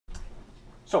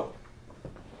So,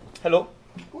 hello,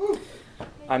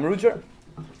 I'm Ruger,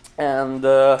 and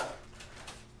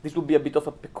this will be a bit of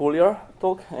a peculiar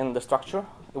talk in the structure.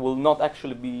 It will not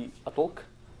actually be a talk.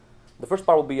 The first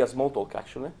part will be a small talk,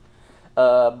 actually,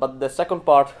 but the second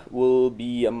part will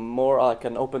be a more like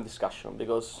an open discussion,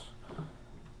 because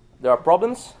there are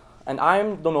problems, and I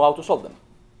don't know how to solve them.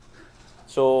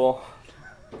 So,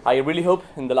 I really hope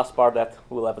in the last part that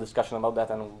we'll have a discussion about that,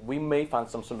 and we may find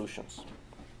some solutions.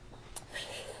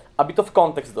 A bit of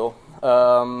context, though.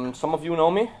 Some of you know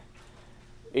me.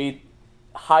 It's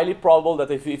highly probable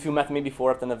that if you met me before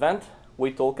at an event,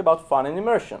 we talk about fun and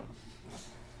immersion.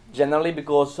 Generally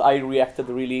because I reacted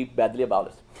really badly about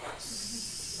it.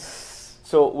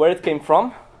 So where it came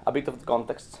from, a bit of the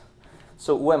context.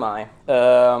 So who am I?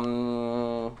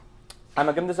 I'm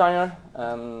a game designer,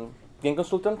 game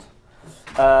consultant.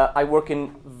 I work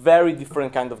in very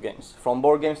different kind of games, from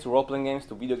board games to role-playing games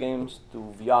to video games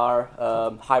to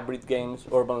VR, hybrid games,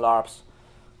 urban LARPs,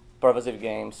 pervasive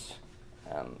games,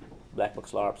 black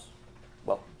box LARPs,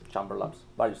 well, chamber LARPs,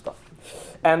 various stuff.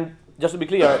 And just to be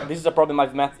clear, this is a problem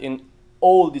I've met in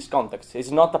all these contexts.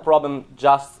 It's not a problem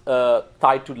just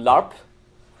tied to LARP.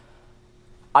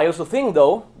 I also think,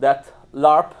 though, that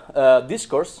LARP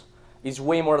discourse is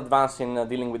way more advanced in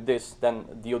dealing with this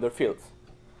than the other fields.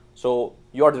 So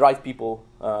you are the right people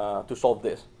to solve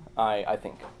this, I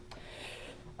think.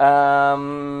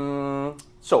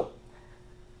 So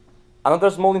another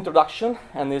small introduction,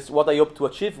 and is what I hope to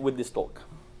achieve with this talk.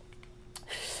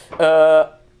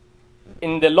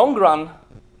 In the long run,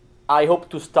 I hope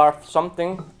to start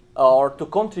something or to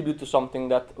contribute to something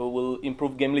that will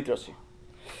improve game literacy.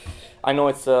 I know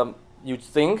it's a huge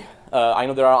thing. I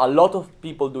know there are a lot of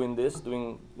people doing this,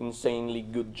 doing insanely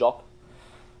good job.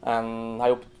 And I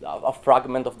hope a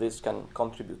fragment of this can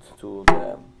contribute to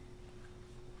the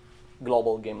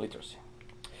global game literacy.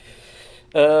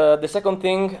 The second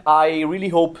thing, I really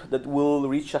hope that we'll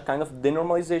reach a kind of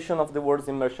denormalization of the words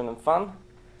immersion and fun.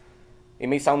 It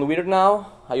may sound weird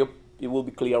now. I hope it will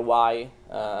be clear why.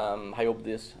 I hope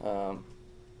this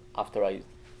after I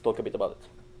talk a bit about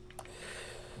it.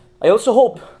 I also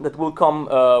hope that we'll come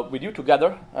with you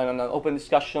together and an open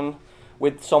discussion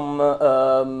with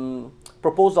some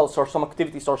proposals or some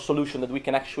activities or solution that we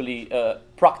can actually,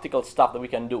 practical stuff that we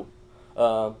can do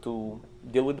to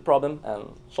deal with the problem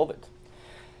and solve it.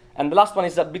 And the last one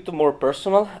is a bit more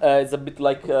personal. It's a bit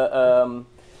like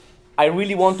I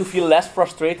really want to feel less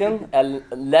frustrated and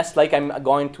less like I'm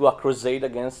going to a crusade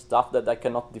against stuff that I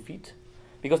cannot defeat.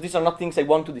 Because these are not things I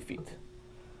want to defeat.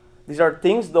 These are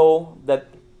things, though, that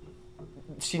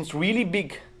seems really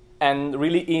big and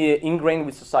really ingrained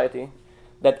with society,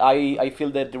 that I feel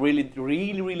that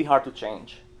really hard to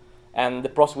change. And the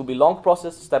process will be a long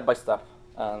process, step by step.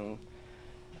 And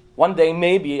one day,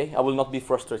 maybe, I will not be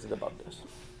frustrated about this.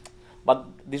 But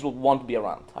this won't be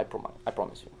around, I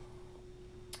promise you.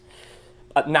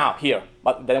 Now, here,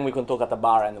 but then we can talk at a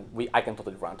bar and I can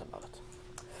totally rant about it.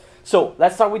 So,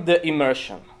 let's start with the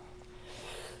immersion.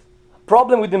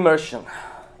 Problem with immersion,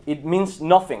 it means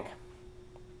nothing.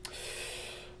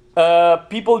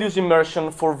 People use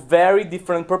immersion for very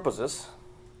different purposes,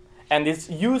 and it's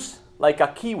used like a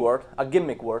keyword, a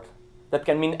gimmick word, that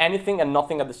can mean anything and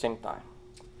nothing at the same time.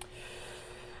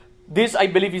 This, I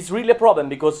believe, is really a problem,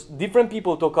 because different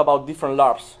people talk about different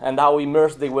LARPs and how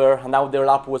immersed they were and how their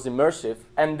LARP was immersive,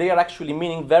 and they are actually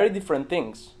meaning very different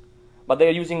things, but they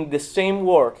are using the same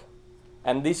word,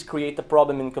 and this creates a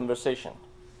problem in conversation.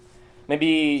 Maybe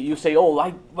you say, oh,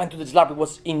 I went to this LARP, it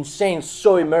was insane,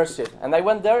 so immersive. And I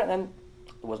went there and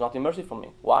it was not immersive for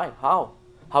me. Why? How?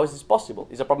 How is this possible?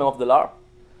 Is it a problem of the LARP?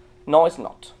 No, it's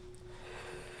not.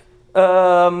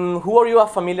 Who are you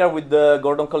familiar with the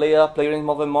Gordon Calleja player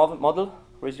involvement model?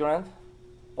 Raise your hand.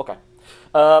 Okay.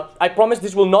 I promise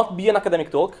this will not be an academic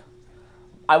talk.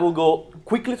 I will go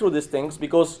quickly through these things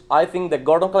because I think that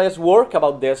Gordon Calleja's work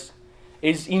about this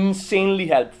is insanely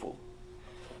helpful.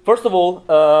 First of all,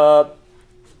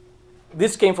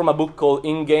 this came from a book called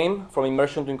In Game, From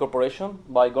Immersion to Incorporation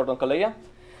by Gordon Calleja.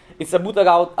 It's a book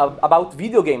about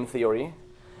video game theory,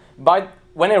 but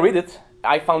when I read it,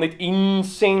 I found it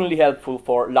insanely helpful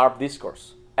for LARP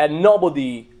discourse. And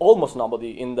nobody, almost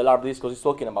nobody in the LARP discourse is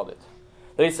talking about it.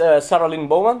 There is Sarah Lynn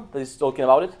Bowman that is talking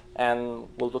about it, and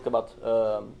we'll talk about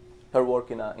her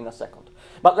work in a second.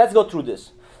 But let's go through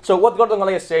this. So what Gordon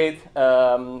Calleja said,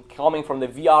 coming from the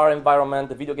VR environment,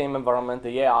 the video game environment,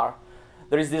 the AR,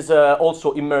 there is this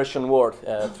also immersion word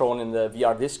thrown in the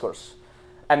VR discourse.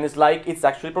 And it's like, it's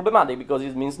actually problematic because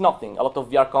it means nothing. A lot of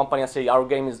VR companies say our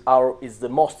game is the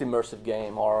most immersive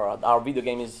game, or our video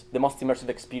game is the most immersive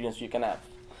experience you can have.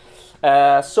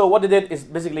 So what they did is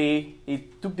basically,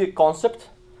 it took the concept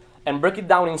and break it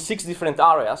down in 6 different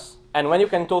areas. And when you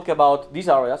can talk about these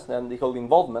areas, then the whole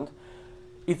involvement,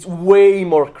 it's way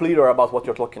more clearer about what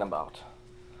you're talking about.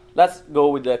 Let's go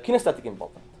with the kinesthetic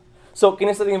involvement. So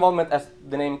kinesthetic involvement, as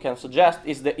the name can suggest,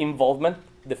 is the involvement,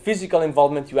 the physical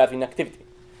involvement you have in activity.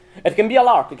 It can be a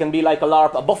LARP. It can be like a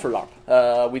LARP, a buffer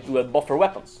LARP with buffer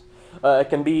weapons. It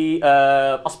can be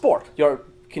a sport. You're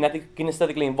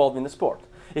kinesthetically involved in the sport.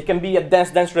 It can be a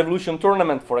Dance Revolution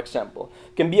tournament, for example.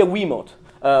 It can be a Wiimote.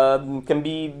 Can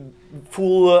be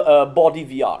full body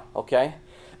VR, okay?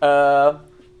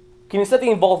 Kinesthetic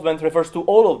involvement refers to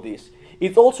all of these.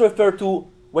 It also refers to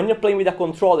when you're playing with a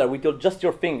controller with just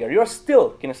your finger, you're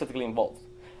still kinesthetically involved.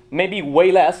 Maybe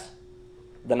way less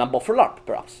than a buffer LARP,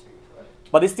 perhaps.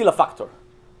 But it's still a factor.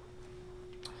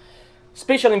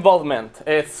 Spatial involvement,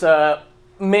 it's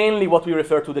mainly what we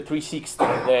refer to the 360,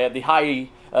 the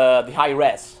high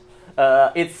res.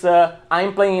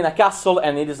 I'm playing in a castle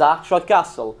and it is an actual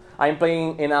castle. I'm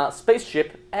playing in a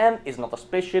spaceship and it's not a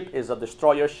spaceship, it's a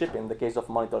destroyer ship in the case of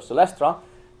Monitor Celestra,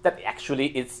 that actually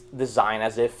it's designed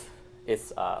as if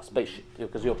it's a spaceship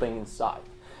because you're playing inside.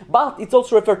 But it's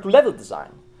also referred to level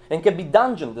design and can be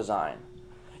dungeon design.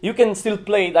 You can still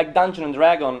play like Dungeons and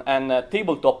Dragons and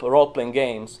tabletop role-playing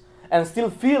games and still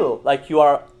feel like you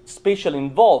are spatially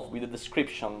involved with the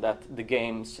description that the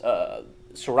games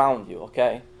surround you,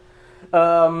 okay?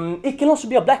 It can also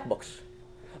be a black box.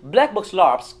 Black box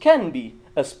LARPs can be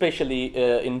spatially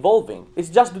involving. It's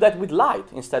just do that with light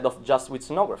instead of just with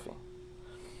scenography.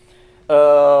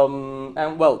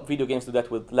 And well, video games do that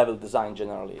with level design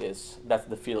generally. That's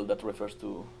the field that refers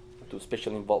to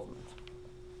spatial involvement.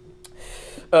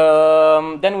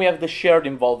 Then we have the shared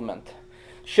involvement.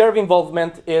 Shared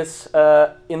involvement is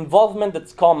involvement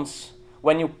that comes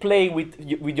when you play with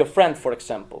your friend, for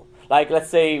example. Like, let's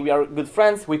say we are good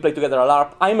friends, we play together a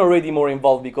LARP. I'm already more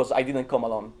involved because I didn't come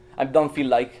alone. I don't feel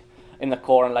like in a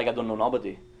core and like I don't know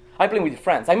nobody. I'm playing with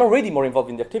friends. I'm already more involved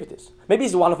in the activities. Maybe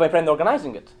it's one of my friends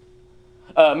organizing it.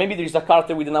 Maybe there is a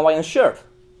character with an Hawaiian shirt.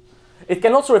 It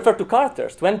can also refer to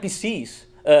characters, to NPCs,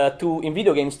 in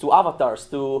video games, to avatars,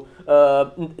 to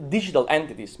digital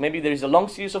entities. Maybe there is a long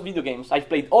series of video games. I've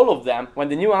played all of them. When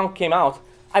the new one came out,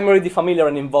 I'm already familiar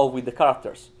and involved with the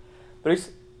characters. There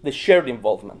is the shared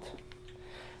involvement.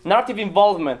 Narrative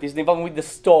involvement is the involvement with the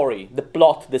story, the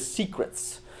plot, the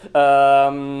secrets.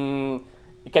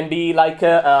 It can be like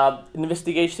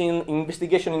investigation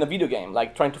in a video game,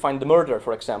 like trying to find the murderer,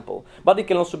 for example. But it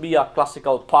can also be a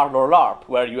classical parlor LARP,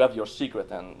 where you have your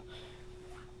secret and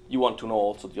you want to know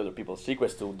also the other people's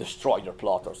secrets to destroy your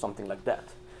plot or something like that.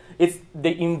 It's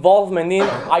the involvement in,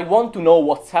 I want to know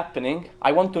what's happening,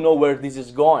 I want to know where this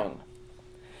is going.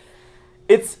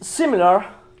 It's similar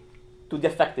to the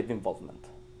affective involvement,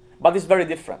 but it's very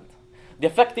different. The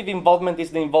affective involvement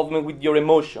is the involvement with your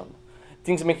emotion.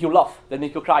 Things make you laugh, they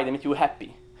make you cry, they make you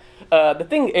happy. The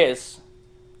thing is,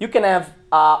 you can have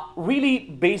a really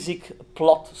basic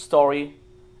plot story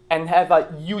and have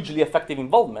a hugely effective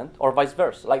involvement, or vice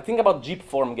versa. Like, think about Jeep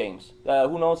form games.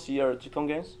 Who knows here Jeep form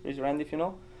games? Raise your hand if you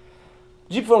know.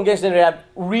 Jeep form games generally have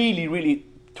really, really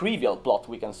trivial plot,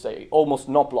 we can say. Almost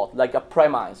no plot, like a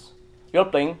premise. You're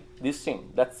playing this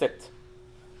scene, that's it.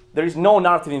 There is no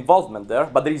narrative involvement there,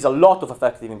 but there is a lot of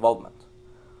affective involvement.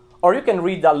 Or you can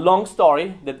read a long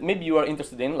story that maybe you are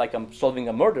interested in, like I'm solving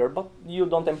a murder, but you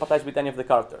don't empathize with any of the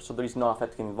characters, so there is no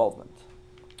affective involvement.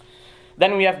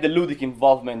 Then we have the ludic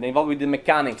involvement, involved with the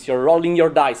mechanics. You're rolling your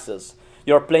dices,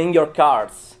 you're playing your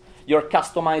cards, you're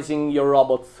customizing your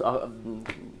robots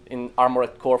in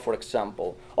Armored Core, for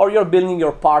example. Or you're building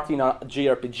your party in a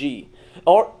JRPG.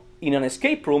 Or in an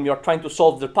escape room, you're trying to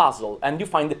solve the puzzle, and you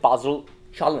find the puzzle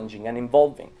challenging and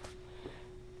involving.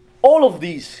 All of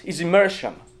this is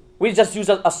immersion. We just use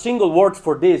a single word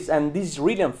for this, and this is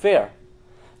really unfair.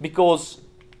 Because,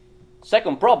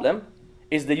 second problem,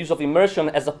 is the use of immersion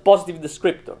as a positive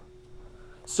descriptor.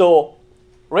 So,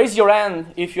 raise your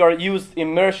hand if you are used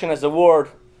immersion as a word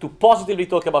to positively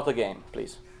talk about a game,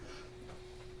 please.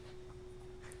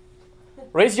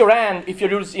 Raise your hand if you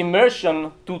use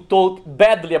immersion to talk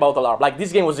badly about a LARP. Like,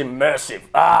 this game was immersive.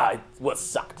 It was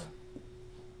sucked.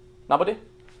 Nobody?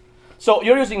 So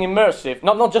you're using immersive,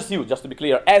 not just you, just to be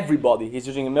clear, everybody is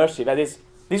using immersive. That is,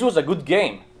 this was a good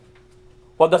game.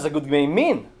 What does a good game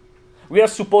mean? We are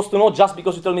supposed to know just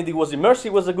because you tell me it was immersive,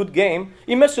 it was a good game.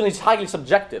 Immersion is highly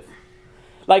subjective.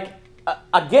 Like,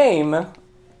 a game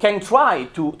can try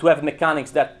to have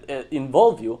mechanics that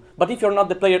involve you, but if you're not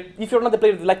the player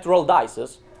that likes to roll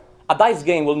dice, a dice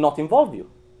game will not involve you.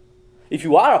 If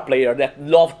you are a player that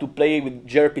loves to play with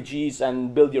JRPGs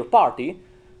and build your party,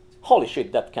 holy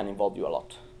shit, that can involve you a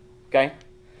lot, okay?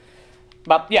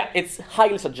 But yeah, it's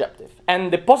highly subjective.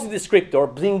 And the positive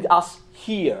descriptor brings us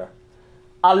here.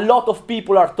 A lot of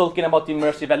people are talking about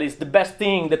immersive, at least the best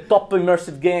thing, the top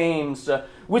immersive games.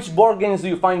 Which board games do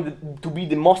you find to be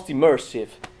the most immersive?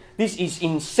 This is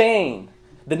insane.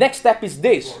 The next step is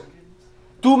this.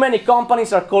 Too many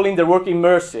companies are calling their work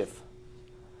immersive.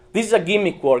 This is a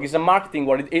gimmick word, it's a marketing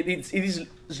word. It is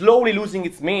slowly losing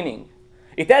its meaning.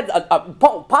 It had a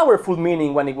powerful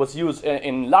meaning when it was used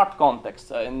in LARP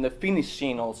context, in the Finnish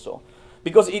scene also.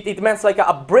 Because it meant like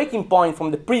a breaking point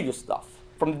from the previous stuff,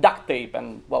 from the duct tape,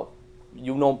 and well,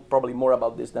 you know probably more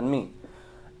about this than me.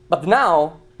 But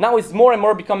now it's more and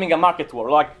more becoming a market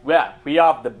word, like, yeah, we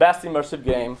have the best immersive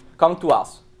game, come to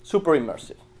us, super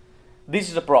immersive. This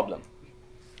is a problem.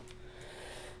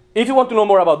 If you want to know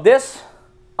more about this,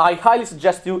 I highly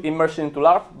suggest you Immersion into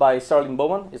LARP by Sarah Lynn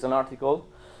Bowen. It's an article.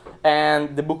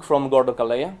 And the book from Gordon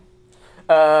Calleja.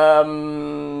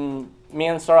 Me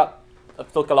and Sarah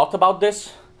have talked a lot about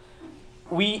this.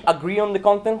 We agree on the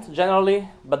content generally,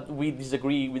 but we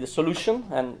disagree with the solution,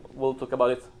 and we'll talk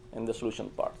about it in the solution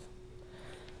part.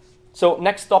 So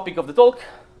next topic of the talk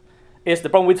is the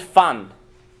problem with fun.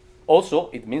 Also,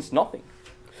 it means nothing.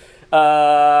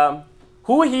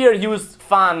 Who here used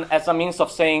fun as a means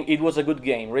of saying it was a good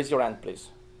game? Raise your hand, please.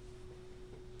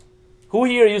 Who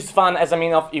here used fun as a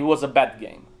mean of it was a bad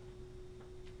game?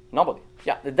 Nobody.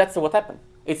 Yeah, that's what happened.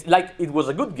 It's like it was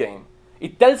a good game.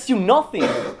 It tells you nothing.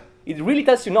 It really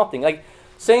tells you nothing. Like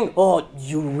saying, oh,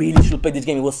 you really should play this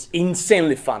game. It was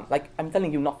insanely fun. Like, I'm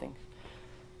telling you nothing.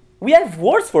 We have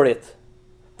words for it.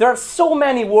 There are so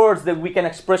many words that we can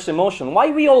express emotion. Why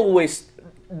we always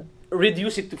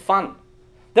reduce it to fun?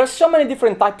 There are so many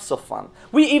different types of fun.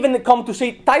 We even come to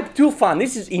say type 2 fun.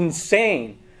 This is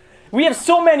insane. We have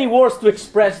so many words to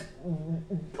express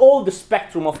all the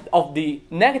spectrum of the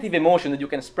negative emotion that you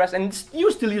can express, and you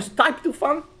still use type 2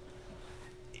 fun?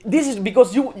 This is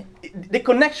because the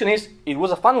connection is, it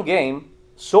was a fun game,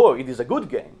 so it is a good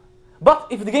game. But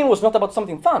if the game was not about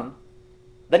something fun,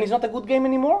 then it's not a good game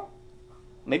anymore?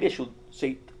 Maybe I should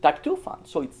say type 2 fun,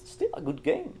 so it's still a good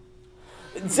game.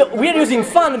 So we're using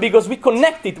fun because we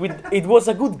connect it with it was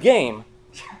a good game.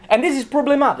 And this is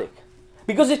problematic.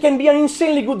 Because it can be an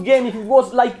insanely good game if it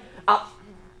was like a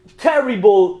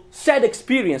terrible, sad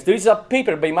experience. There is a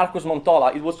paper by Marcos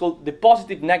Montola. It was called The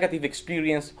Positive Negative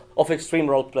Experience of Extreme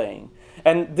Role-Playing.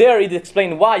 And there it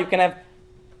explained why you can have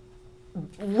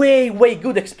way, way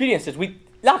good experiences with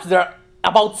labs that are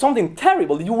about something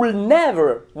terrible that you will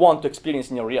never want to experience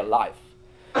in your real life.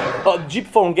 Jeep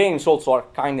phone games also are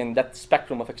kind of in that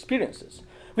spectrum of experiences.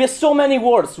 We have so many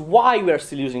words. Why we are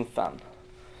still using fun?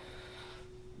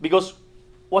 Because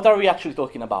what are we actually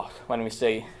talking about when we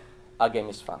say a game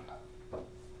is fun?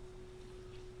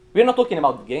 We're not talking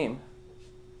about the game.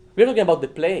 We're talking about the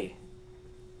play.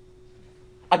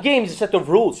 A game is a set of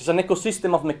rules. It's an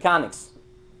ecosystem of mechanics.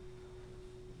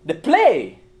 The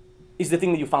play is the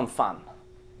thing that you found fun.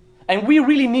 And we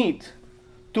really need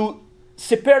to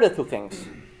separate the two things.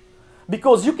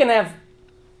 Because you can have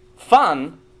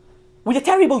fun with a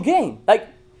terrible game. Like,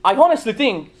 I honestly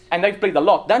think, and I've played a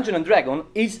lot, Dungeons & Dragons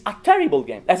is a terrible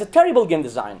game. It has a terrible game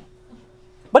design.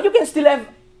 But you can still have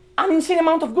an insane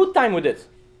amount of good time with it.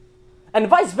 And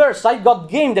vice versa, I got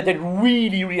games that I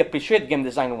really, really appreciate game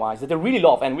design-wise, that I really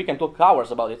love, and we can talk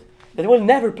hours about it, that I will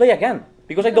never play again.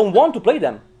 Because I don't want to play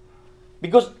them.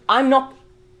 Because I'm not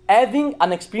having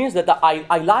an experience that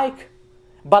I like,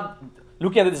 but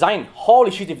looking at the design,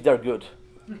 holy shit if they're good.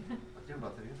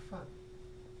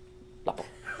 Lapo.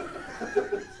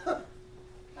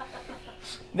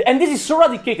 And this is so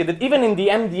radicated that even in the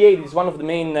MDA, this is one of the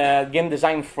main game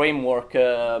design framework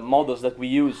models that we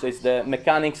use, is the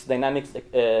mechanics, dynamics,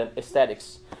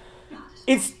 aesthetics.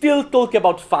 It still talk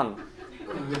about fun.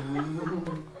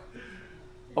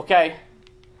 Okay?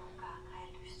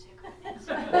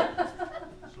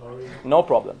 Sorry. No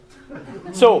problem.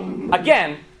 So,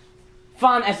 again,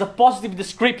 fun as a positive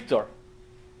descriptor.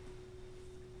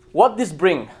 What this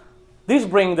bring? This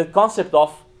bring the concept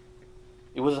of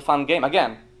it was a fun game,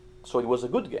 again, so it was a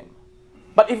good game.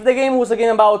 But if the game was a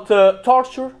game about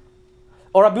torture,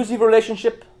 or abusive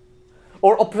relationship,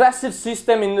 or oppressive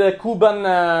system in the Cuban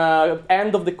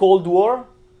end of the Cold War,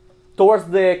 towards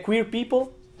the queer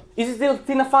people, is it still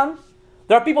thin fun?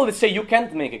 There are people that say you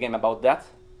can't make a game about that.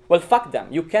 Well, fuck them,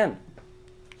 you can.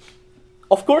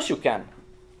 Of course you can.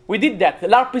 We did that.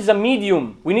 LARP is a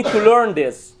medium. We need to learn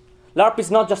this. LARP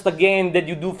is not just a game that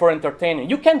you do for entertainment.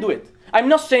 You can do it. I'm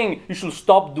not saying you should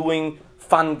stop doing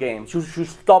fun games. You should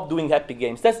stop doing happy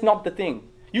games. That's not the thing.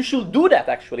 You should do that,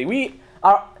 actually. We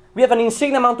have an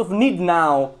insane amount of need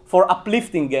now for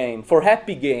uplifting game, for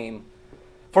happy game,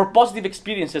 for positive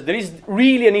experiences. There is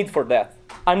really a need for that.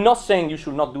 I'm not saying you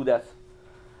should not do that.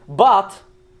 But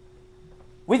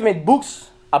we've made books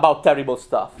about terrible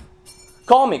stuff.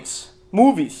 Comics,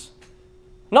 movies.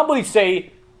 Nobody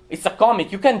say, it's a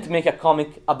comic. You can't make a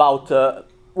comic about,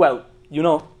 well, you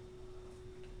know.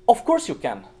 Of course you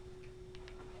can.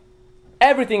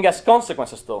 Everything has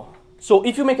consequences, though. So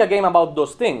if you make a game about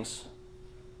those things,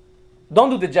 don't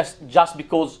do it just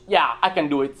because, yeah, I can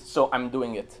do it, so I'm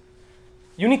doing it.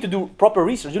 You need to do proper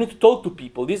research. You need to talk to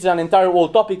people. This is an entire whole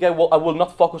topic. I will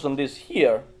not focus on this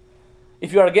here.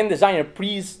 If you are a game designer,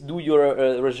 please do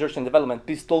your research and development.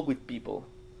 Please talk with people.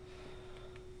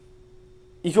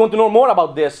 If you want to know more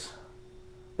about this,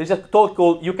 there's a talk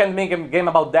called You Can Make a Game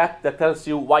About That tells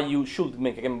you why you should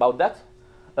make a game about that.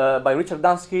 By Richard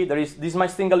Dansky. There is This Might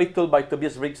Sting a Little by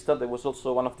Tobias Rigstad. That was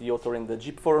also one of the authors in the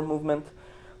Jeep4 movement.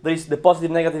 There is The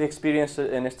Positive Negative Experience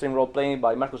in Extreme Role Playing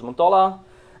by Marcus Montola.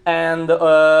 And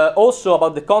also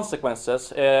about the consequences.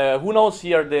 Who knows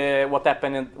here what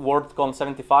happened in WorldCon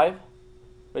 75?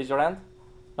 Raise your hand.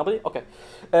 Nobody? Okay.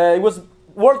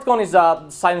 WorldCon is a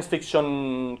science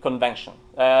fiction convention.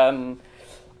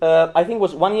 I think it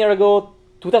was 1 year ago,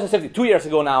 2017, 2 years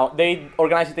ago now. They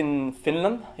organized it in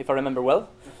Finland, if I remember well.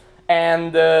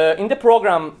 And in the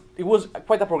program, it was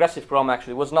quite a progressive program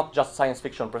actually. It was not just science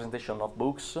fiction presentation of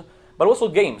books, but also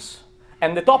games.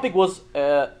 And the topic was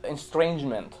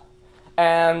estrangement.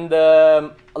 And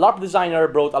a LARP designer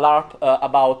brought a LARP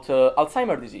about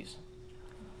Alzheimer's disease.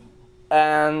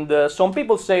 And some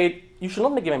people say, you should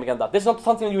not make a game like that. That's not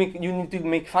something you need to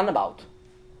make fun about.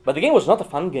 But the game was not a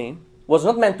fun game. Was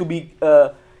not meant to be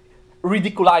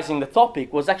ridiculizing the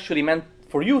topic. Was actually meant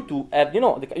for you to have, you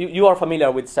know, you are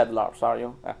familiar with said LARPs, are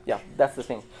you? Yeah, that's the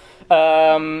thing.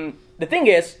 The thing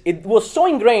is, it was so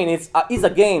ingrained, it's a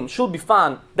game, should be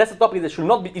fun. That's a topic that should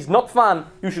not be, is not fun.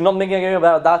 You should not make a game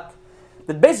about that.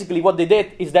 That basically what they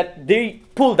did is that they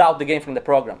pulled out the game from the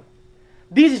program.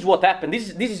 This is what happened. This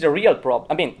is a real problem.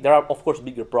 I mean, there are, of course,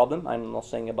 bigger problems. I'm not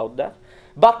saying about that.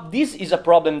 But this is a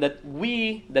problem that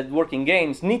we, that work in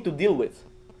games, need to deal with.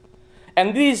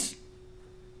 And this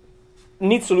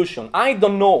needs solution. I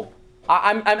don't know.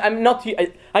 I'm not here.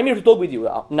 I'm here to talk with you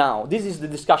now. This is the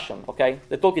discussion, okay?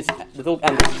 The talk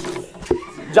ended.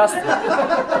 Just,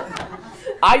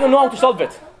 I don't know how to solve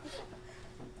it.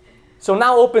 So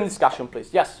now open discussion,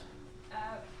 please. Yes?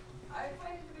 I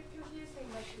find it a bit confusing,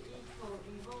 like the equal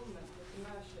involvement with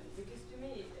immersion, because to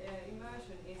me,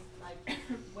 immersion is like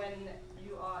when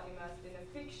you are immersed in a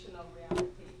fictional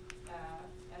reality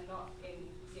and not in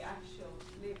the actual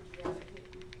lived reality.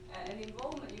 And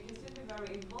involvement, you can still be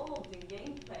very involved in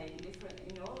gameplay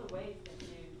in all the ways that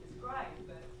you describe.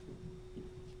 But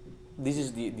this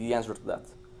is the answer to that.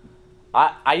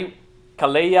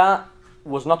 Kaleya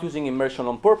was not using immersion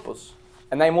on purpose.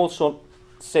 And I'm also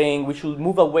saying we should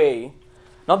move away,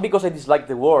 not because I dislike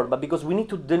the word, but because we need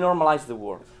to denormalize the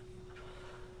word.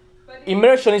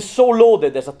 Immersion is so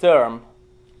loaded as a term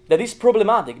that is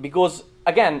problematic because,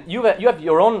 again, you have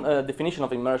your own definition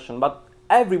of immersion, but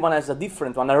everyone has a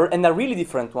different one, and a really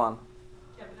different one.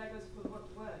 Yeah, but that goes for what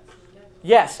words?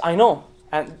 Yes, I know.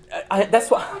 And that's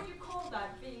what... How would you call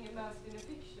that, being immersed in a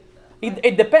fiction, then?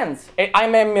 It depends.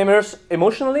 I'm immersed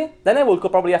emotionally, then I will call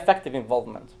probably affective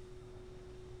involvement.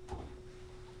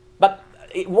 But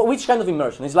which kind of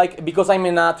immersion? It's like, because I'm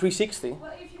in a 360.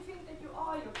 Well, if you think that you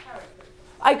are your character.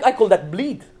 I call that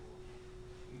bleed.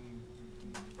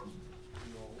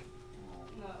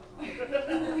 No.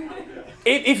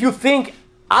 If you think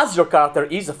as your character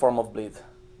is a form of bleed.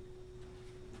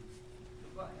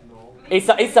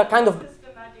 It's a kind of...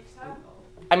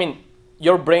 I mean,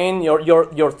 your brain,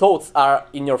 your thoughts are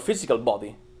in your physical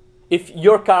body. If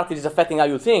your character is affecting how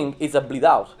you think, it's a bleed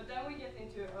out. But then we get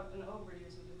into an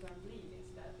overuse of the term bleed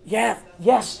instead. Yeah,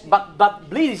 yes, but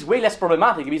bleed is way less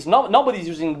problematic. Because nobody's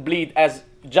using bleed as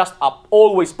just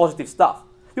always positive stuff.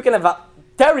 You can have a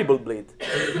terrible bleed.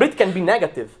 Bleed can be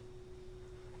negative.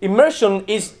 Immersion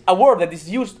is a word that is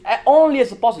used only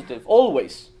as a positive,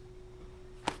 always.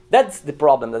 That's the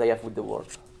problem that I have with the word.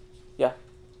 Yeah?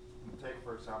 Take,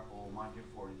 for example,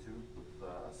 1942,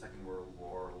 the Second World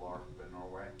War LARP in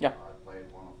Norway. Yeah. I played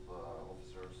one of the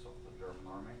officers of the German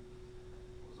army.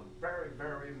 It was a very,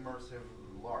 very immersive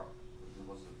LARP. It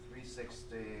was a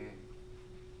 360.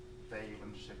 They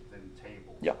even shipped in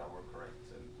tables that were correct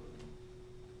into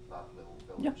that little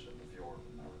village in the fjord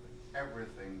and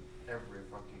everything. Every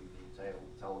fucking detail,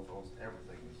 telephones,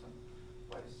 everything is in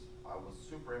place. I was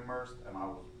super immersed and I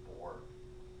was bored.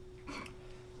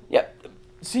 Yeah.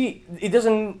 See, it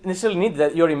doesn't necessarily need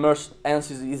that you're immersed and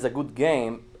is a good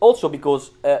game. Also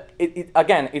because,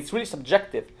 again, it's really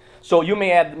subjective. So you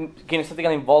may add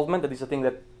kinesthetical involvement. That is a thing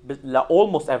that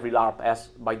almost every LARP has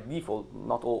by default.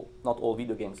 Not all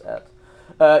video games add.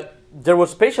 There was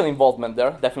spatial involvement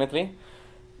there, definitely.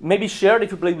 Maybe shared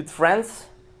if you played with friends.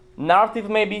 Narrative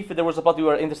maybe if there was a plot you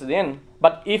were interested in.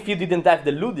 But if you didn't have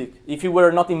the ludic, if you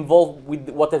were not involved with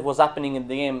what was happening in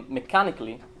the game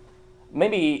mechanically,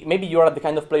 maybe you are the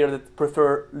kind of player that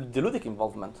prefer the ludic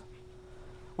involvement.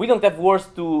 We don't have words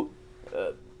to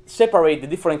separate the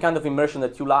different kind of immersion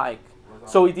that you like.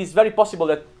 So it is very possible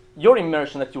that your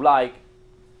immersion that you like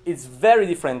is very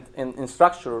different in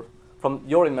structure from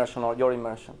your immersion or your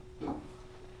immersion.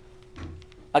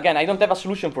 Again, I don't have a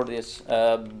solution for this.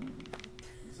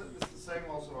 It's the same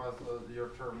also as your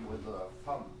term with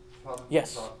fun. Fun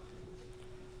yes. is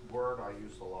a word I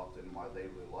use a lot in my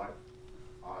daily life.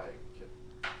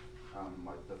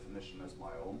 My definition is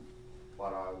my own,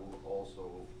 but I will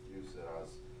also use it as,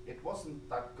 it wasn't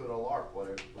that good a LARP, but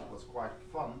it was quite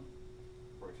fun.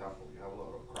 For example, you have a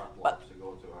lot of crap LARPs you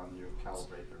go to and you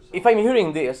calibrate yourself. If I'm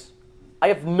hearing this, I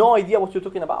have no idea what you're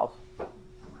talking about.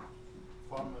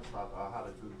 Fun is that I had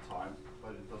a good time,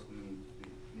 but it doesn't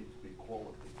need to be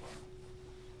quality fun.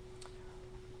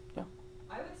 Yeah.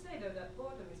 I would say though that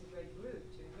boredom is a great route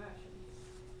to immersion.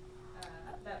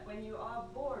 That when you are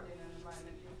bored in an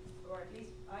environment, or at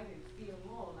least I do, feel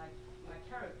more like my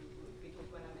character would, because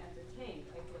when I'm entertained,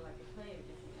 I feel like a player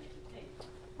getting entertained.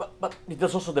 But it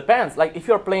does also depends. Like if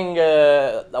you're playing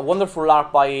a wonderful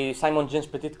LARP by Simon James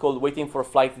Petit called Waiting for a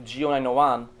Flight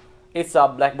GO901, it's a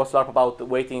black box LARP about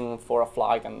waiting for a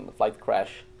flight and the flight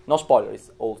crash. No spoiler,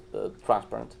 it's all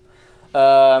transparent.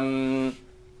 The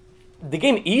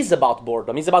game is about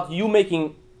boredom. It's about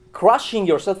you crushing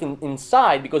yourself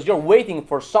inside because you're waiting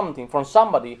for something from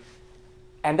somebody,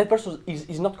 and that person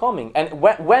is not coming. And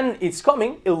when it's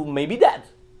coming, it may be dead.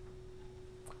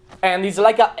 And it's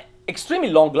like an extremely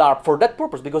long LARP for that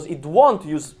purpose because it won't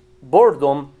use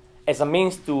boredom as a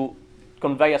means to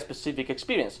convey a specific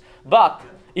experience. But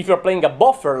if you're playing a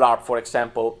buffer LARP, for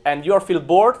example, and you feel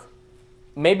bored,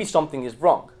 maybe something is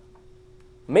wrong.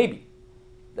 Maybe.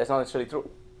 That's not necessarily true.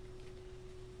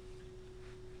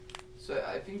 So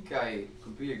I think I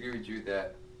completely agree with you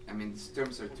that, I mean, these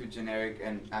terms are too generic,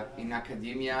 and in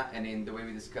academia and in the way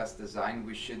we discuss design,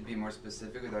 we should be more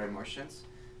specific with our emotions.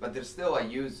 But there's still a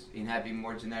use in having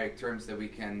more generic terms that we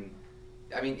can,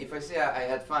 I mean, if I say I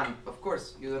had fun, of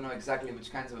course, you don't know exactly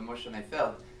which kinds of emotion I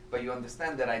felt, but you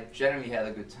understand that I generally had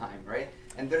a good time, right?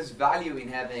 And there's value in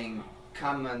having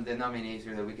common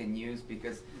denominator that we can use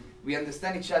because we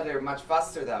understand each other much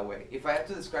faster that way. If I had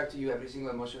to describe to you every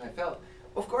single emotion I felt,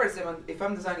 of course, if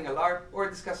I'm designing a LARP or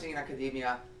discussing in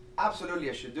academia, absolutely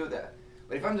I should do that.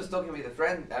 But if I'm just talking with a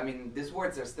friend, I mean, these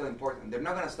words are still important. They're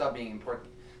not going to stop being important.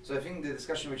 So I think the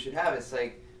discussion we should have is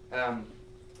like,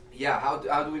 yeah,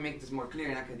 how do we make this more clear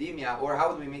in academia, or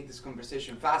how do we make this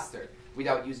conversation faster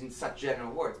without using such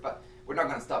general words? But we're not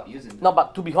going to stop using them. No,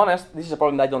 but to be honest, this is a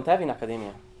problem that I don't have in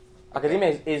academia.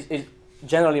 Academia is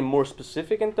generally more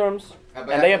specific in terms, and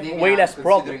they have way less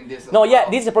problem. No, yeah,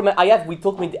 this is a problem I have with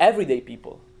talking with everyday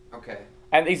people. Okay.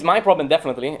 And it's my problem,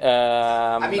 definitely.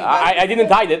 I didn't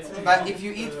hide it. But if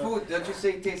you eat food, don't you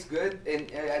say it tastes good?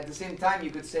 And at the same time, you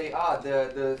could say,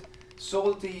 the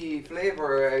salty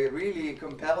flavor really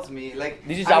compels me. Like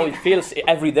this is how it feels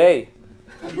every day.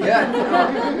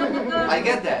 Yeah, I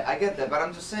get that. But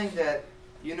I'm just saying that,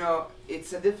 you know,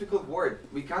 it's a difficult word.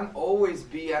 We can't always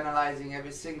be analyzing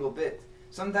every single bit.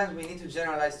 Sometimes we need to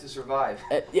generalize to survive.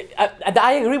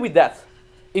 I agree with that.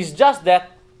 It's just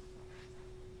that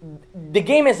the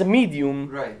game as a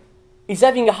medium is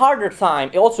having a harder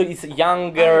time. Also, it's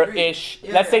younger-ish.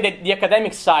 Let's say that the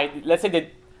academic side, let's say the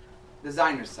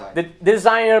designer side. The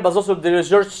designer, but also the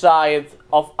research side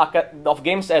of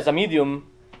games as a medium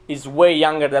is way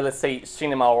younger than, let's say,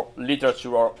 cinema or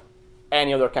literature or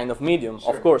any other kind of medium,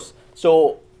 of course.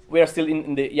 So we are still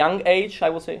in the young age, I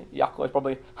would say. Jaakko is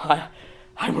probably...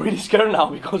 I'm really scared now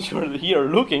because you're here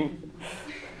looking.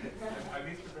 I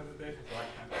missed the presentation, so I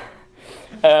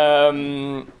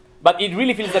can't. But it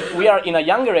really feels that we are in a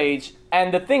younger age,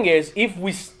 and the thing is, if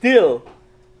we still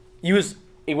use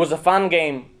it was a fun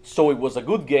game, so it was a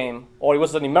good game, or it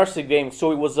was an immersive game,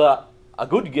 so it was a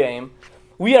good game,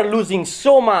 we are losing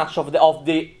so much of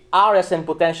the areas and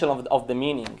potential of the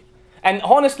meaning. And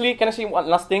honestly, can I say one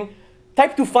last thing?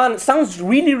 Type 2 fun sounds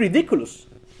really ridiculous.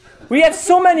 We have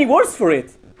so many words for it.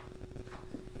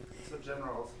 It's a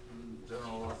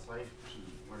generalization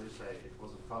where you say it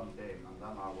was a fun game, and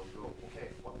then I would go, okay,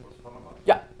 what was fun about it?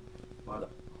 Yeah. But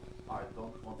I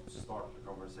don't want to start the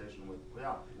conversation with,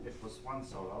 yeah, it was fun,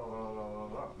 so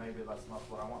maybe that's not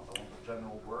what I want. I want a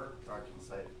general word where I can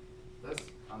say this,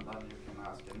 and then you can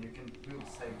ask, and you can do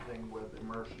the same thing with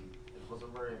immersion. It was a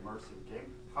very immersive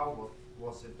game. How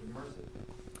was it immersive?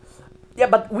 Yeah,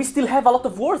 but we still have a lot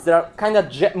of words that are kind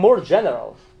of more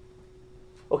general.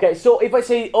 Okay, so if I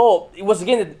say, oh, it was a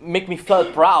game that made me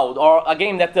feel proud, or a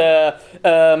game that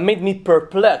made me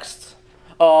perplexed,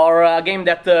 or a game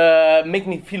that made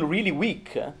me feel really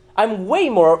weak, I'm way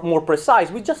more precise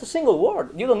with just a single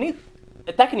word. You don't need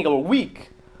a technical weak,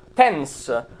 tense,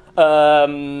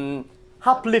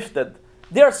 uplifted.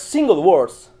 They are single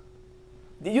words.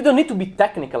 You don't need to be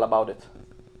technical about it.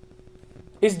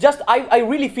 It's just, I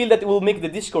really feel that it will make the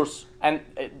discourse, and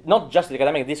not just the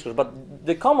academic discourse, but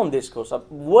the common discourse,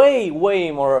 way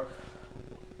more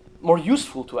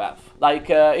useful to have.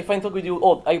 Like, if I talk with you,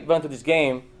 oh, I went to this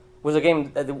game, it was a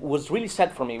game that was really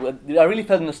sad for me. I really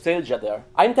felt nostalgia there.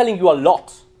 I'm telling you a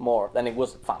lot more than it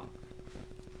was fun.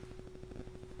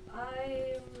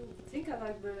 I think I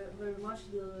like very much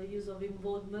the use of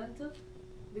involvement,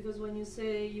 because when you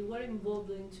say you were involved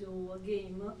into a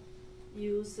game,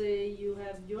 you say you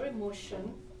have your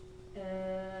emotion,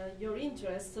 your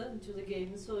interest into the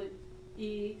game. So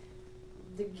the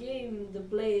game, the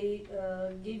play,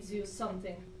 gives you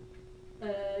something.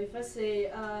 If I say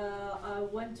I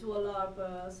went to a LARP,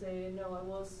 I say no,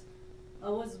 I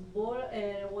was bored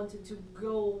and I wanted to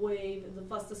go away the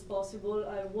fastest possible.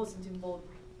 I wasn't involved.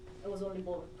 I was only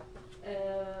bored.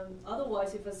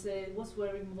 Otherwise, if I say it was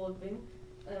very involving,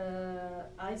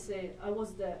 I say I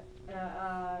was there.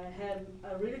 I had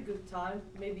a really good time,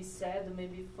 maybe sad,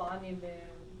 maybe funny, maybe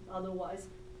otherwise,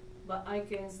 but I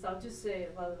can start to say,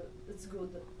 well, it's good.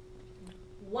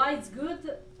 Why it's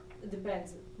good, it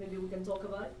depends. Maybe we can talk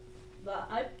about it. But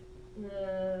I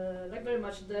like very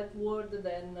much that word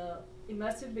than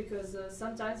immersive, because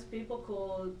sometimes people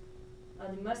call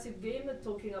an immersive game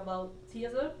talking about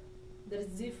theater that is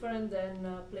different than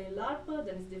play LARP,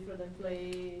 that is different than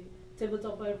play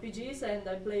tabletop RPGs, and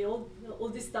I play all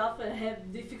this stuff and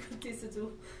have difficulties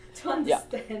to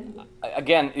understand. Yeah.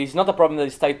 Again, it's not a problem that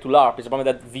is tied to LARP. It's a problem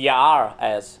that VR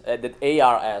has, that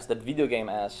AR has, that video game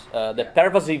has, that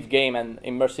pervasive game and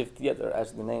immersive theater,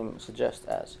 as the name suggests,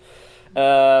 has.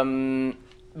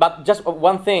 But just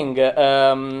one thing,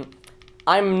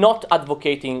 I'm not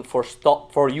advocating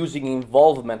for using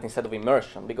involvement instead of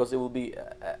immersion, because it will be,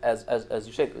 as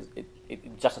you said,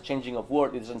 it's just a changing of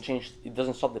word. It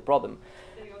doesn't solve the problem.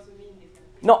 They also mean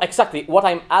different. No, exactly. What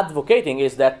I'm advocating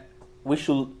is that we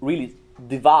should really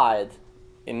divide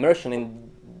immersion in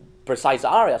precise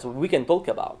areas we can talk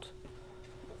about,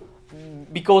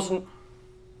 because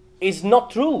it's not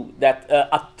true that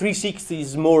a 360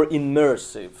 is more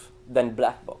immersive than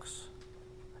black box.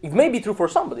 It may be true for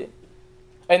somebody.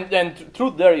 And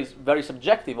truth there is very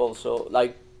subjective also.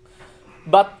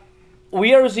 But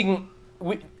we are using,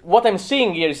 what I'm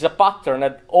seeing here is a pattern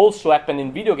that also happened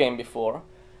in video game before,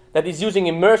 that is using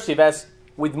immersive as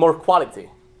with more quality.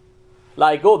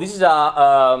 Like, oh, this is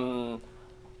a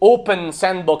open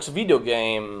sandbox video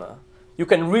game. You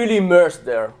can really immerse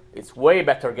there. It's way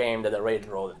better game than a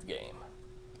railroaded game.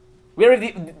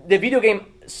 The video game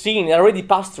scene already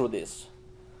passed through this,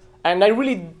 and I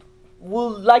really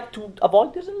would like to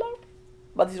avoid this in LARP,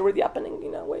 but it's already happening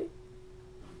in a way.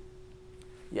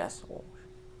 Yes. Did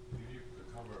you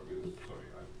cover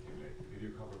Did you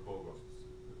cover Bogost's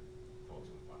thoughts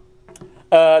on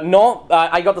fun? No,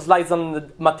 I got the slides on the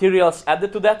materials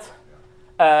added to that.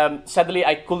 Yeah. Sadly,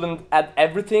 I couldn't add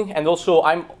everything, and also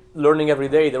I'm learning every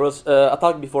day. There was a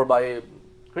talk before by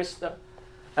Chris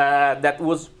that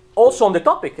was also on the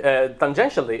topic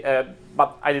tangentially,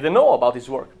 but I didn't know about his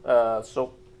work.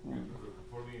 So.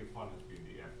 For me, fun has been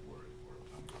the F word for a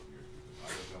number of years because I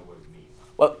don't know what it means.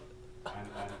 Well. And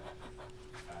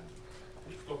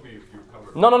stop me if you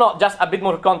cover. No. Just a bit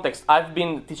more context. I've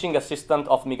been teaching assistant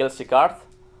of Miguel Sicard,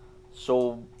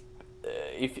 so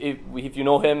if you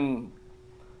know him,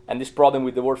 and this problem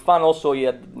with the word fun, also he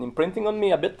had an imprinting on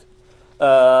me a bit.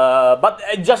 But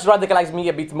it just radicalized me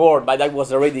a bit more. But I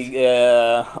was already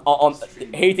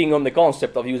hating on the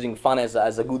concept of using fun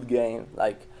as a good game,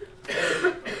 like. I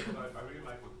really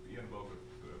like what Ian Bogart,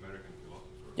 the American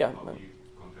philosopher, how he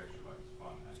contextualizes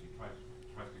fun, and he tries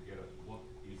to get at what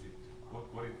is it, what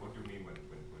do you mean when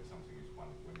something is fun,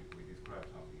 when we describe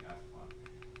something as fun.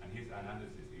 And his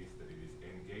analysis is that it is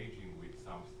engaging with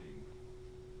something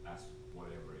as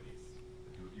whatever it is.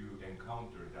 That you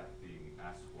encounter that thing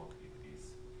as what it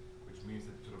is, which means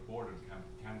that sort of boredom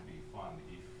can be fun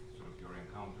if sort of you're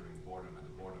encountering boredom and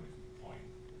the boredom is the point.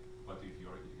 But if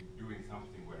you're doing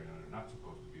something where you're not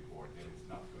supposed to be bored, then it's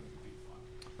not going to be fun.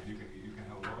 And you can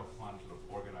have a lot of fun sort of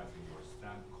organizing your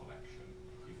stamp collection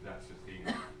if that's the thing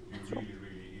you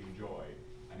really enjoy,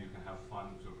 and you can have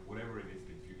fun sort of whatever it is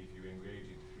that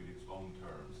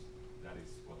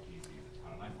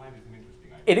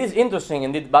It is interesting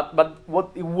indeed, but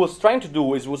what it was trying to do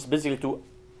was basically to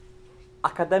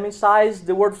academicize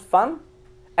the word fun,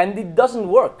 and it doesn't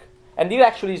work. And it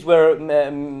actually is where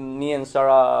me and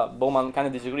Sarah Bowman kind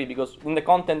of disagree, because in the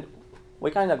content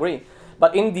we kind of agree,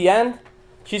 but in the end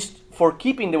she's for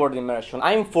keeping the word immersion.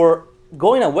 I'm for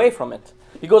going away from it,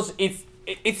 because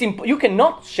you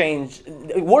cannot change.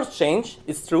 Words change,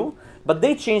 it's true, but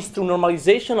they change through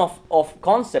normalization of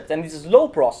concepts, and it's a slow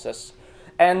process.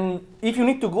 And if you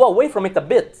need to go away from it a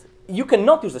bit, you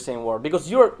cannot use the same word, because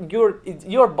you're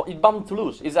bound to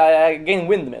lose. It's again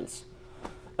windmills.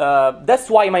 That's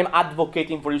why I'm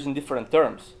advocating for using different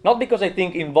terms. Not because I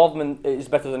think involvement is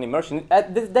better than immersion.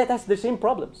 That has the same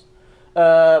problems.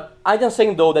 I'm just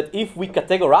saying, though, that if we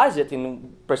categorize it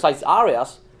in precise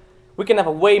areas, we can have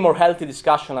a way more healthy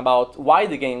discussion about why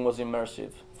the game was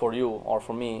immersive for you, or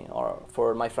for me, or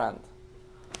for my friend.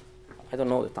 I don't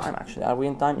know the time, actually. Are we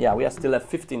in time? Yeah, we still have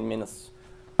 15 minutes.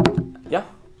 Yeah?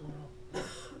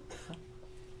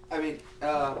 I mean,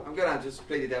 I'm gonna just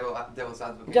play the devil's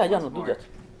advocate. Yeah, no, do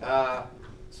that.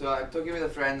 So I'm talking with a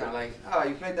friend, and I'm like, oh,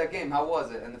 you played that game, how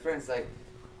was it? And the friend's like,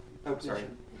 oh, sorry.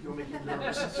 You're making me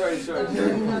nervous. sorry.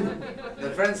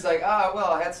 The friend's like,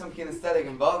 well, I had some kinesthetic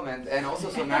involvement and also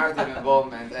some narrative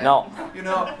involvement. And, No. You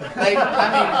know, like,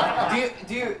 I mean,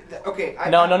 do you, okay.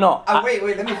 No.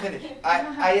 Wait, let me finish.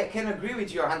 I can agree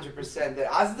with you 100% that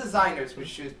as designers we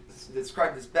should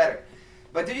describe this better.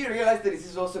 But do you realize that this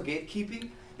is also gatekeeping?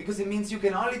 Because it means you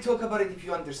can only talk about it if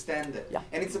you understand it. Yeah.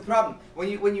 And it's a problem. When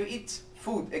you eat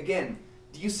food, again,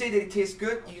 do you say that it tastes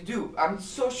good? You do. I'm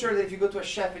so sure that if you go to a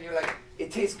chef and you're like, it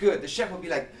tastes good, the chef will be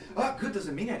like, oh, good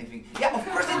doesn't mean anything. Yeah, of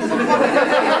course it doesn't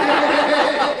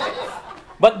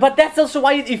But that's also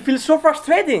why it feels so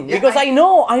frustrating, yeah, because I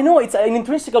know it's an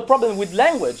intrinsic problem with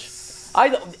language.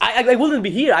 I wouldn't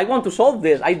be here. I want to solve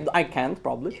this. I can't,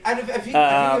 probably. And I think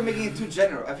you're making it too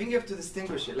general. I think you have to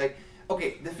distinguish it. Like,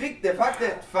 okay, the fact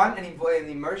that fun and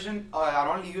immersion are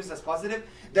only used as positive,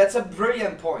 that's a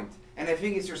brilliant point. And I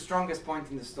think it's your strongest point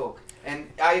in this talk. And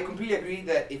I completely agree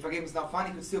that if a game is not fun,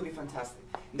 it could still be fantastic.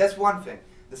 And that's one thing.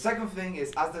 The second thing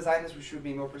is, as designers, we should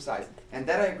be more precise. And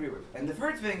that I agree with. And the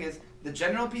third thing is, the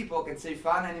general people can say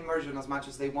fun and immersion as much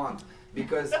as they want.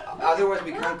 Because otherwise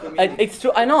we can't communicate. It's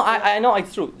true. I know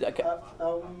it's true. Okay.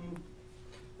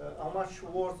 How much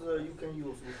words you can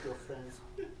use with your friends?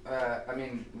 I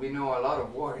mean, we know a lot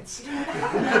of words. You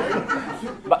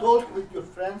talk with your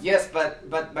friends? Yes, but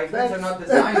my friends are not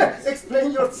designers.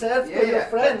 Explain yourself to your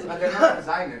friends. But they're not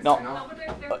designers, No. you know? No, but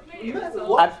they're players. So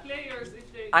What? players,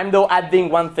 if they I'm though adding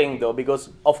one thing though, because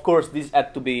of course this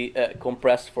had to be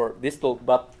compressed for this talk.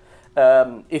 But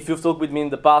if you've talked with me in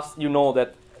the past, you know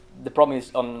that the problem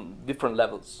is on different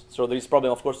levels. So there is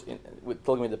problem, of course, with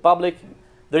talking with the public.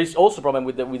 There is also a problem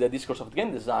with the discourse of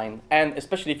game design, and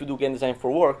especially if you do game design for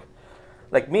work,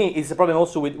 like me, it's a problem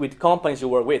also with companies you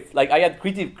work with. Like I had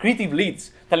creative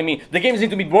leads telling me the games need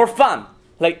to be more fun.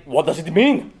 Like, what does it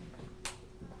mean?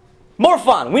 More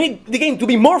fun. We need the game to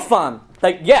be more fun.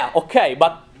 Like, yeah, okay,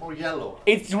 but More yellow.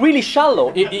 it's really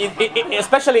shallow.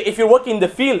 Especially if you're working in the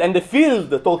field and the field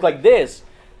talk like this,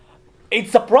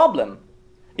 it's a problem.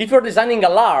 If you're designing a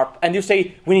LARP and you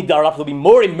say we need our LARP to be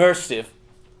more immersive,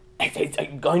 it's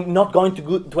not going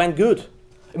to end good.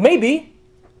 Maybe,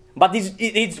 but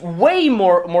it's way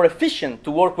more efficient to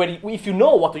work if you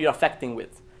know what you're affecting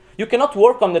with. You cannot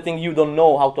work on the thing you don't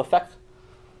know how to affect.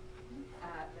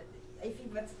 I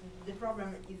think that the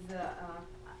problem is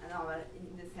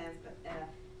in the sense that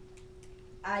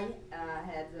I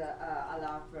had a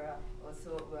LARP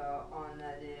also on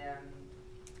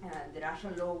the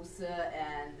Russian laws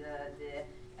and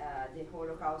the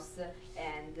Holocaust,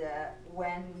 and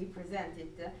when we present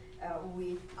it,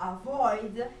 we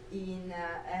avoid in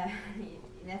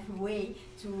every way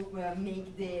to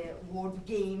make the word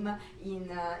game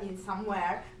in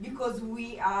somewhere, because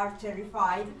we are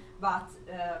terrified, but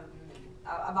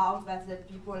about that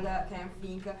people can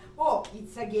think, oh,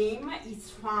 it's a game, it's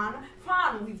fun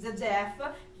with the deaf,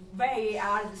 very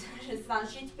hard some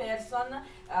shit person,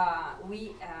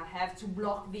 we have to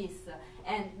block this.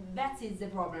 And that is the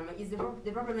problem.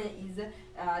 The problem is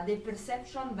the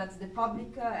perception that the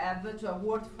public have to a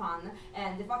word fun,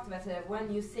 and the fact that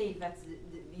when you say that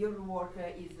your work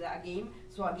is a game,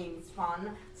 so a game is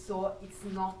fun, so it's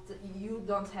not, you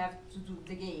don't have to do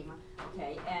the game,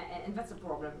 okay? And that's a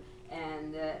problem.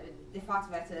 And the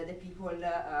fact that the people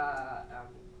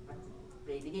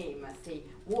play the game say,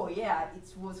 oh yeah,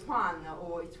 it was fun,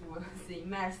 or it was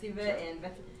immersive, and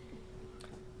that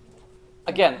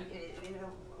Again,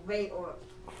 way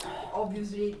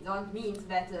obviously don't mean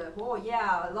that oh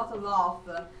yeah, a lot of love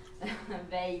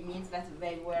they means that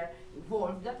they were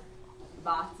involved.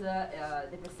 but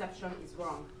the perception is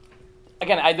wrong.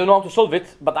 Again, I don't know how to solve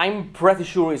it, but I'm pretty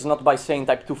sure it's not by saying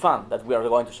type 2 fun that we are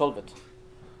going to solve it.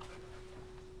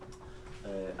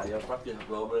 I have practical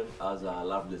problem as a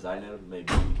LARP designer.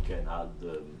 Maybe we can add,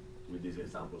 with this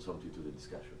example, something to the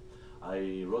discussion.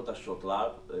 I wrote a short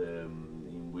LARP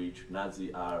in which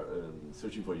Nazi are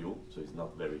searching for you, so it's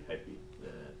not very happy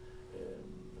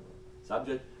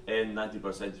subject, and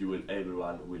 90%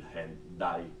 everyone will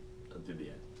die until the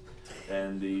end.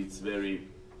 And it's very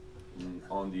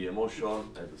on the emotion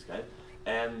and this kind.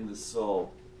 And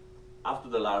so after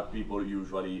the LARP, people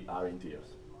usually are in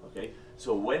tears. Okay.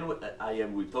 So when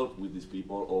we talk with these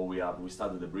people, or we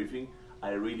started the briefing,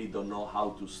 I really don't know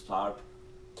how to start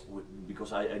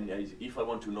because if I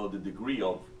want to know the degree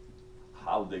of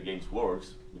how the games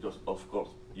works, because of course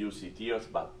you see tears,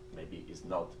 but maybe it's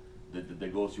not the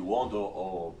goals you want,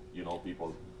 or you know,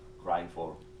 people crying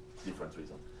for different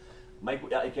reasons.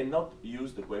 I cannot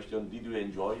use the question, did you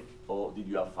enjoy or did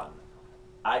you have fun?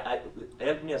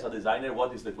 Help me as a designer,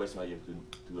 what is the question I have to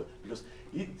do? Because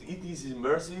it is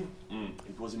immersive.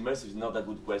 It was immersive, it's not a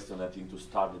good question, I think, to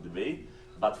start the debate,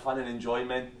 but fun and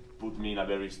enjoyment put me in a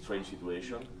very strange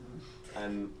situation.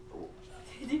 And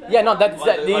yeah, no,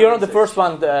 you're not the first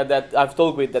one that I've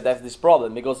talked with that has this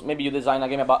problem, because maybe you design a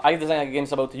game about, I design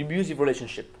games about abusive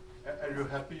relationship. Are you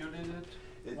happy you did it?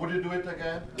 Would you do it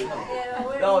again?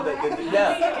 No,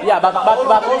 yeah, but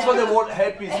also the word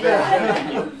happy is very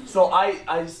happy. So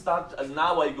I start, and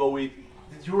now I go with,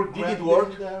 did it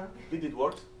work? Did it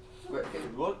work?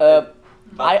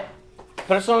 I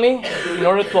personally, in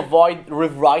order to avoid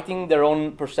rewriting their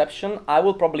own perception, I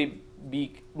will probably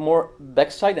be more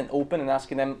backside and open and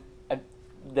asking them,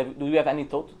 do you have any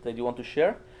thought that you want to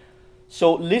share?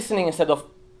 So listening instead of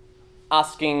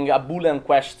asking a Boolean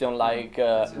question like,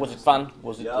 was it fun?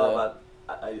 Was it? Yeah, but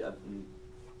I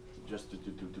just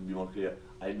to be more clear,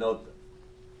 I'm not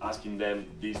asking them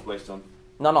this question.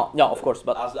 No, of course,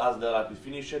 but as the lab is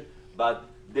finished, but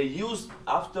they use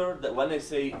after when I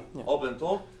say open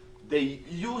talk, they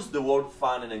use the word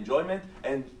fun and enjoyment,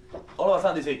 and all of a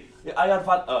sudden they say, I had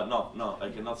fun. No, I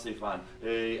cannot say fun.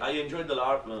 I enjoyed the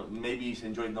LARP. Maybe it's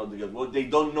enjoyed not the good word. They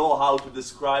don't know how to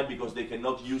describe because they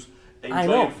cannot use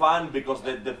enjoying fun because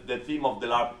the theme of the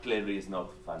LARP clearly is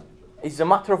not fun. It's a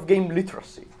matter of game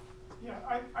literacy. Yeah,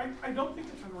 I don't think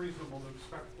it's unreasonable to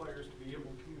expect players to be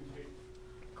able to communicate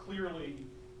clearly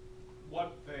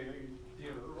what they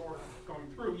did or going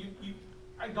through.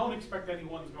 I don't expect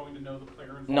anyone's going to know the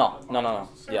player involved. No.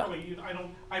 Necessarily. Yeah.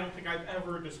 I don't think I've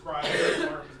ever described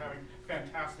LARP as having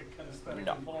fantastic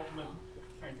kinesthetic involvement,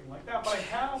 anything like that. But I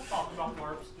have talked about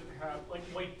LARPs that have, like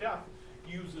White Death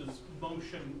uses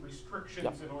motion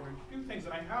restrictions in order to do things,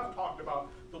 and I have talked about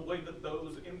the way that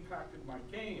those impacted my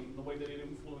game, the way that it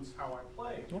influenced how I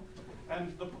play.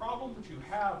 And the problem that you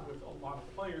have with a lot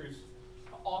of players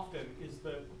often is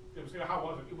that they say, how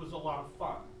was it? It was a lot of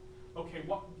fun. Okay,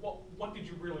 what did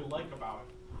you really like about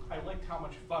it? I liked how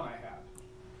much fun I had.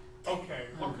 Okay,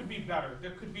 what could be better?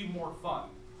 There could be more fun.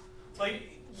 Like,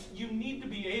 you need to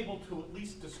be able to at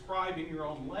least describe in your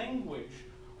own language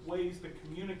ways that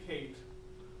communicate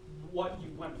what you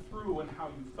went through and how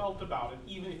you felt about it,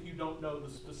 even if you don't know the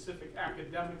specific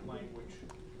academic language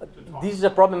to talk. This is a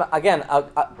problem, again,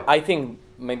 I think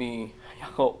maybe,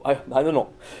 I don't know.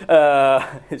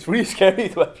 It's really scary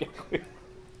to have Jaco.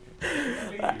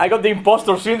 I got the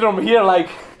imposter syndrome here, like.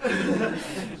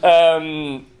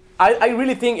 I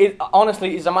really think it,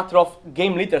 honestly, is a matter of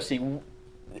game literacy.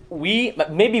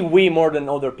 Maybe we more than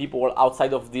other people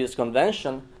outside of this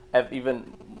convention have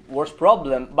even worse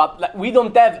problem, but like, we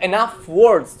don't have enough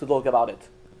words to talk about it.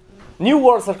 New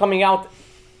words are coming out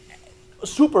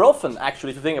super often,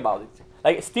 actually, to think about it.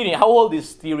 Like steering, how old is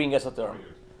steering as a term?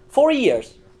 4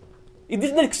 years. It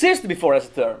didn't exist before as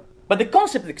a term, but the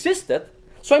concept existed.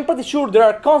 So I'm pretty sure there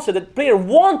are concepts that players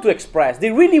want to express. They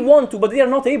really want to, but they are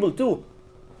not able to.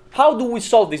 How do we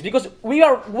solve this? Because we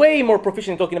are way more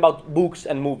proficient in talking about books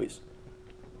and movies.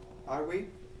 Are we?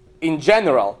 In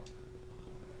general.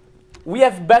 We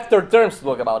have better terms to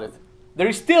talk about it. There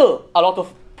is still a lot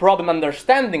of problem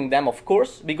understanding them, of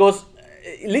course, because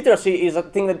literacy is a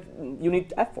thing that you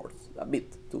need effort a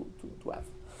bit to have.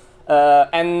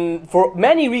 And for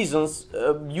many reasons,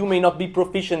 you may not be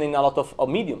proficient in a lot of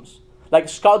mediums. Like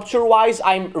sculpture-wise,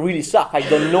 I'm really suck. I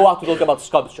don't know how to talk about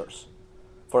sculptures,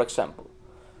 for example.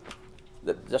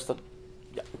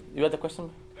 You had a question?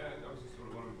 I was just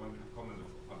sort of wondering comments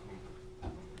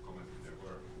in their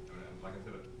work. Like I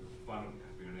said, fun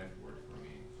has been an F word for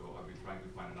me, so I've been trying to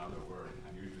find another word,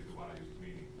 and usually the one I use is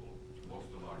meaningful.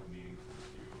 What's the large meaningful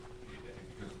to you?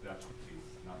 Because that is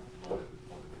not loaded with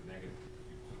positive, negative.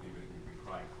 So even if you've been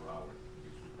crying for hours,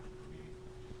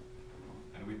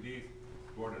 did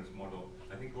Gordon's model.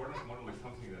 I think Gordon's model is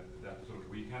something that sort of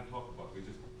we can talk about. We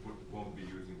just won't be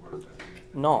using words as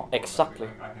no, exactly.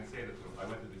 I can say that sort of I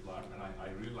went to this LARP and I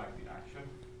really liked the action.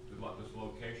 The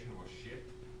location was shit,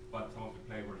 but some of the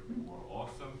play were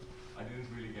awesome. I didn't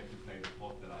really get to play the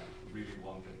plot that I really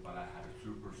wanted, but I had a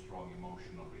super strong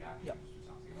emotional reaction to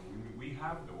something. We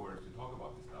have the words to talk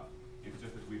about this stuff. It's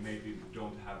just that we maybe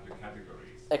don't have the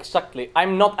categories. Exactly.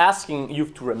 I'm not asking you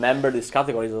to remember these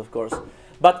categories, of course.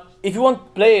 But if you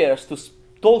want players to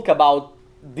talk about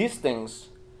these things,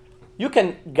 you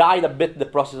can guide a bit the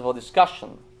process of a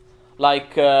discussion.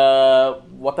 Like,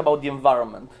 what about the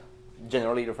environment?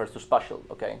 Generally refers to spatial,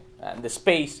 okay? And the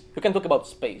space, you can talk about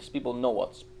space. People know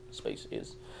what space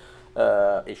is,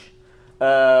 ish.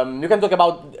 You can talk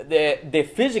about the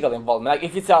physical involvement. Like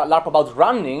if it's a LARP about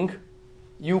running,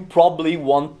 you probably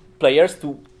want players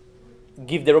to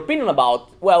give their opinion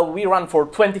about, well, we run for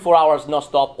 24 hours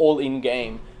non-stop, all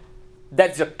in-game.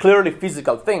 That's a clearly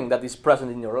physical thing that is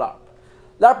present in your LARP.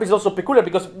 LARP is also peculiar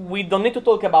because we don't need to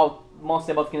talk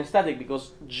mostly about kinesthetic,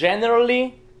 because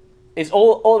generally it's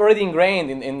already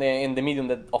ingrained in the medium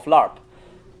of LARP.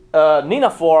 Nina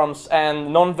forms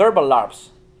and non-verbal LARPs,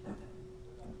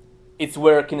 it's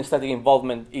where kinesthetic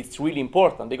involvement is really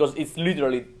important, because it's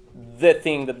literally the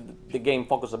thing that the game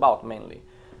focuses about mainly.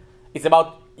 It's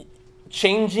about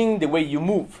changing the way you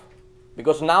move,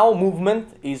 because now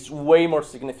movement is way more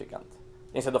significant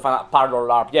instead of a parlor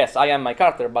LARP. Yes, I am my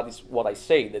character, but it's what I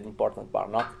say the important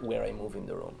part, not where I move in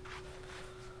the room.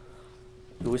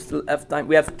 Do we still have time?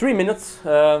 We have 3 minutes.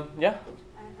 Yeah.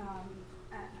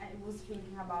 I was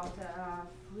thinking about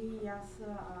 3 years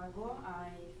ago.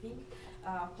 I think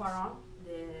Quaron,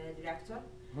 the director,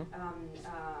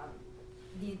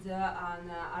 did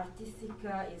an artistic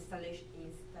installation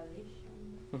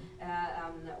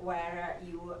where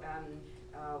you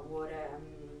were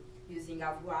using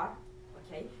a VR,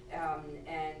 okay,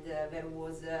 and there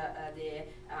was the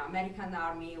American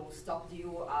army who stopped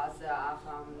you as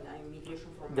immigration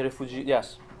from the refugee,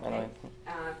 yes. Okay.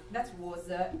 That was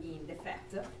in the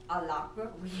fact a LARP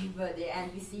with the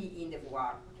NPC in the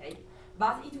VR, okay.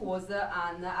 But it was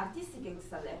an artistic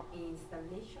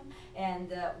installation,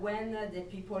 and when the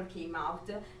people came out,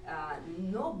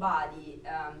 nobody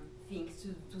thinks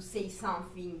to say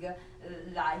something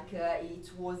like it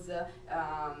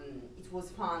was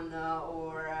fun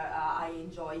or I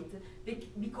enjoyed it,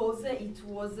 because it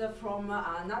was from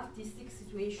an artistic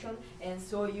situation, and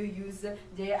so you use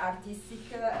the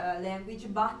artistic language,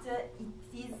 but it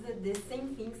is the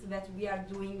same things that we are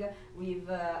doing with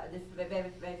the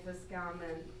very first scam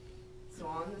and so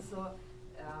on. So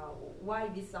why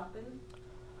this happened?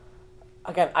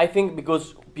 Again, I think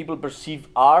because people perceive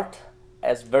art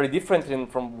as very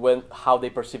different from how they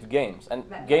perceive games, and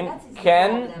game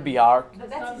can be art.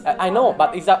 I know,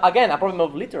 but it's again a problem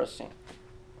of literacy.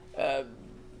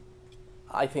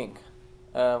 I think.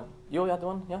 You had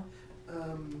one, yeah.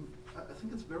 I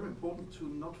think it's very important to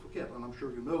not forget, and I'm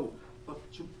sure you know, but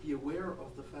to be aware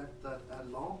of the fact that a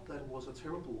LARP that was a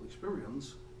terrible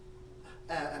experience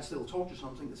and still taught you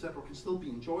something, etc., can still be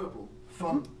enjoyable,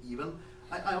 fun even.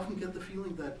 I often get the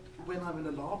feeling that when I'm in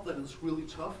a LARP that is really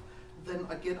tough, then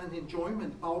I get an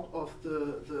enjoyment out of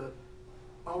the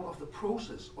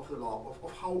process of the LARP,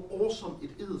 of how awesome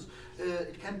it is.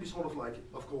 It can be sort of like,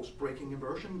 of course, breaking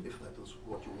immersion, if that is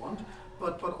what you want,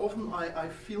 but often I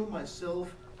feel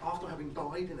myself, after having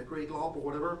died in a great LARP or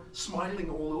whatever, smiling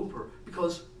all over,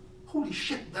 because holy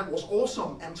shit, that was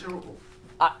awesome and terrible.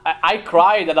 I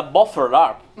cried at a buffer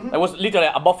LARP. It was literally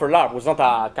a buffer LARP. It was not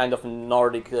a kind of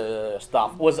Nordic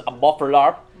stuff. It was a buffer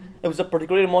LARP. It was a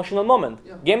particularly emotional moment.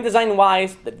 Yeah. Game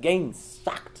design-wise, the game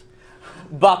sucked.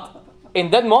 But in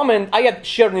that moment, I had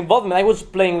shared involvement. I was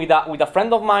playing with a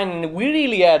friend of mine, and we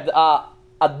really had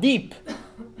a deep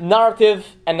narrative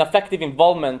and affective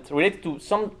involvement related to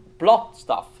some plot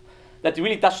stuff that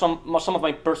really touched some of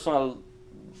my personal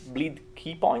bleed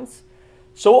key points.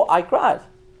 So I cried.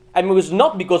 I mean, it was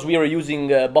not because we were using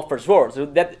buffer swords.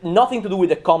 That nothing to do with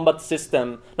the combat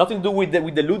system, nothing to do with the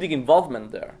ludic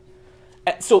involvement there.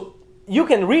 So you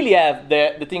can really have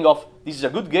the thing of, this is a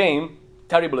good game,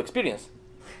 terrible experience.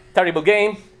 Terrible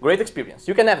game, great experience.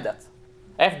 You can have that.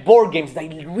 I have board games that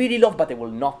I really love, but I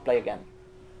will not play again.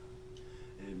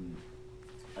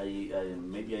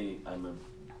 Maybe I'm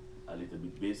a little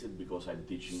bit biased because I'm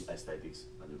teaching aesthetics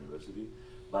at the university.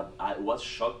 But what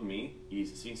shocked me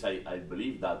is, since I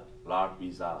believe that LARP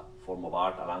is a form of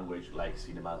art, a language like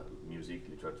cinema, music,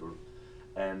 literature,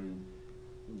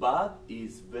 but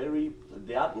it's very,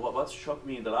 what shocked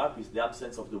me in the LARP is the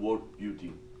absence of the word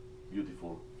beauty,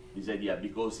 beautiful. this idea,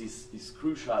 because it's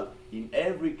crucial in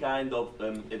every kind of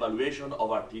evaluation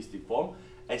of artistic form.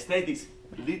 Aesthetics,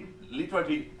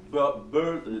 literally,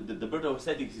 the birth of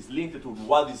aesthetics is linked to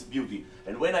what is beauty.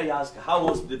 And when I ask how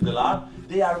was the LARP,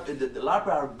 the LARP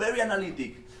are very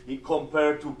analytic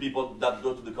compared to people that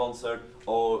go to the concert,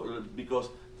 or because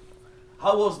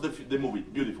how was the movie?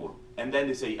 Beautiful. And then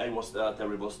they say, I was a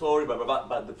terrible story, blah, blah, blah,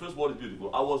 but the first word is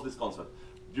beautiful. How was this concert?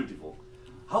 Beautiful.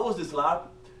 How was this LARP?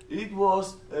 It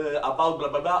was about blah,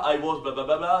 blah, blah, I was blah, blah,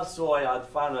 blah, blah, so I had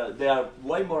fun. They are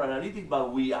way more analytic,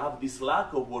 but we have this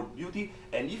lack of word beauty,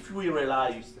 and if we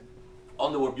rely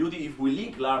on the word beauty, if we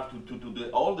link LARP to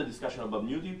all the discussion about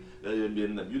beauty,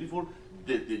 being beautiful,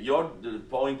 your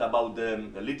point about the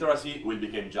literacy will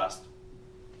become just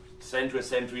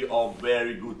century of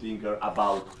very good thinker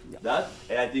about that,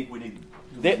 and I think we need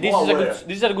this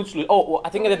is a good solution. Oh, I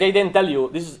think that they didn't tell you,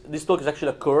 this talk is actually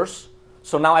a curse.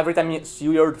 So now every time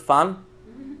you heard fun,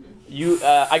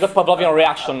 I got Pavlovian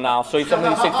reaction now. So if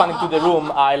somebody says fun into the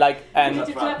room, I like, and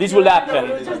this will happen.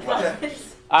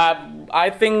 I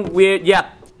think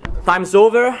time's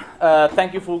over.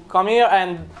 Thank you for coming here,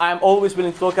 and I'm always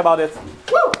willing to talk about it.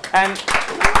 Woo! And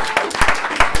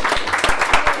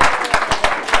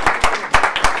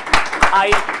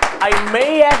I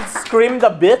may have screamed a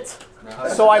bit,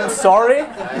 so I'm sorry.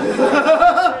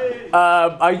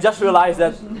 I just realized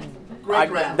that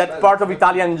that part of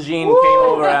Italian gene came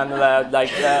over and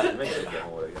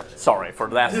sorry for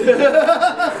that.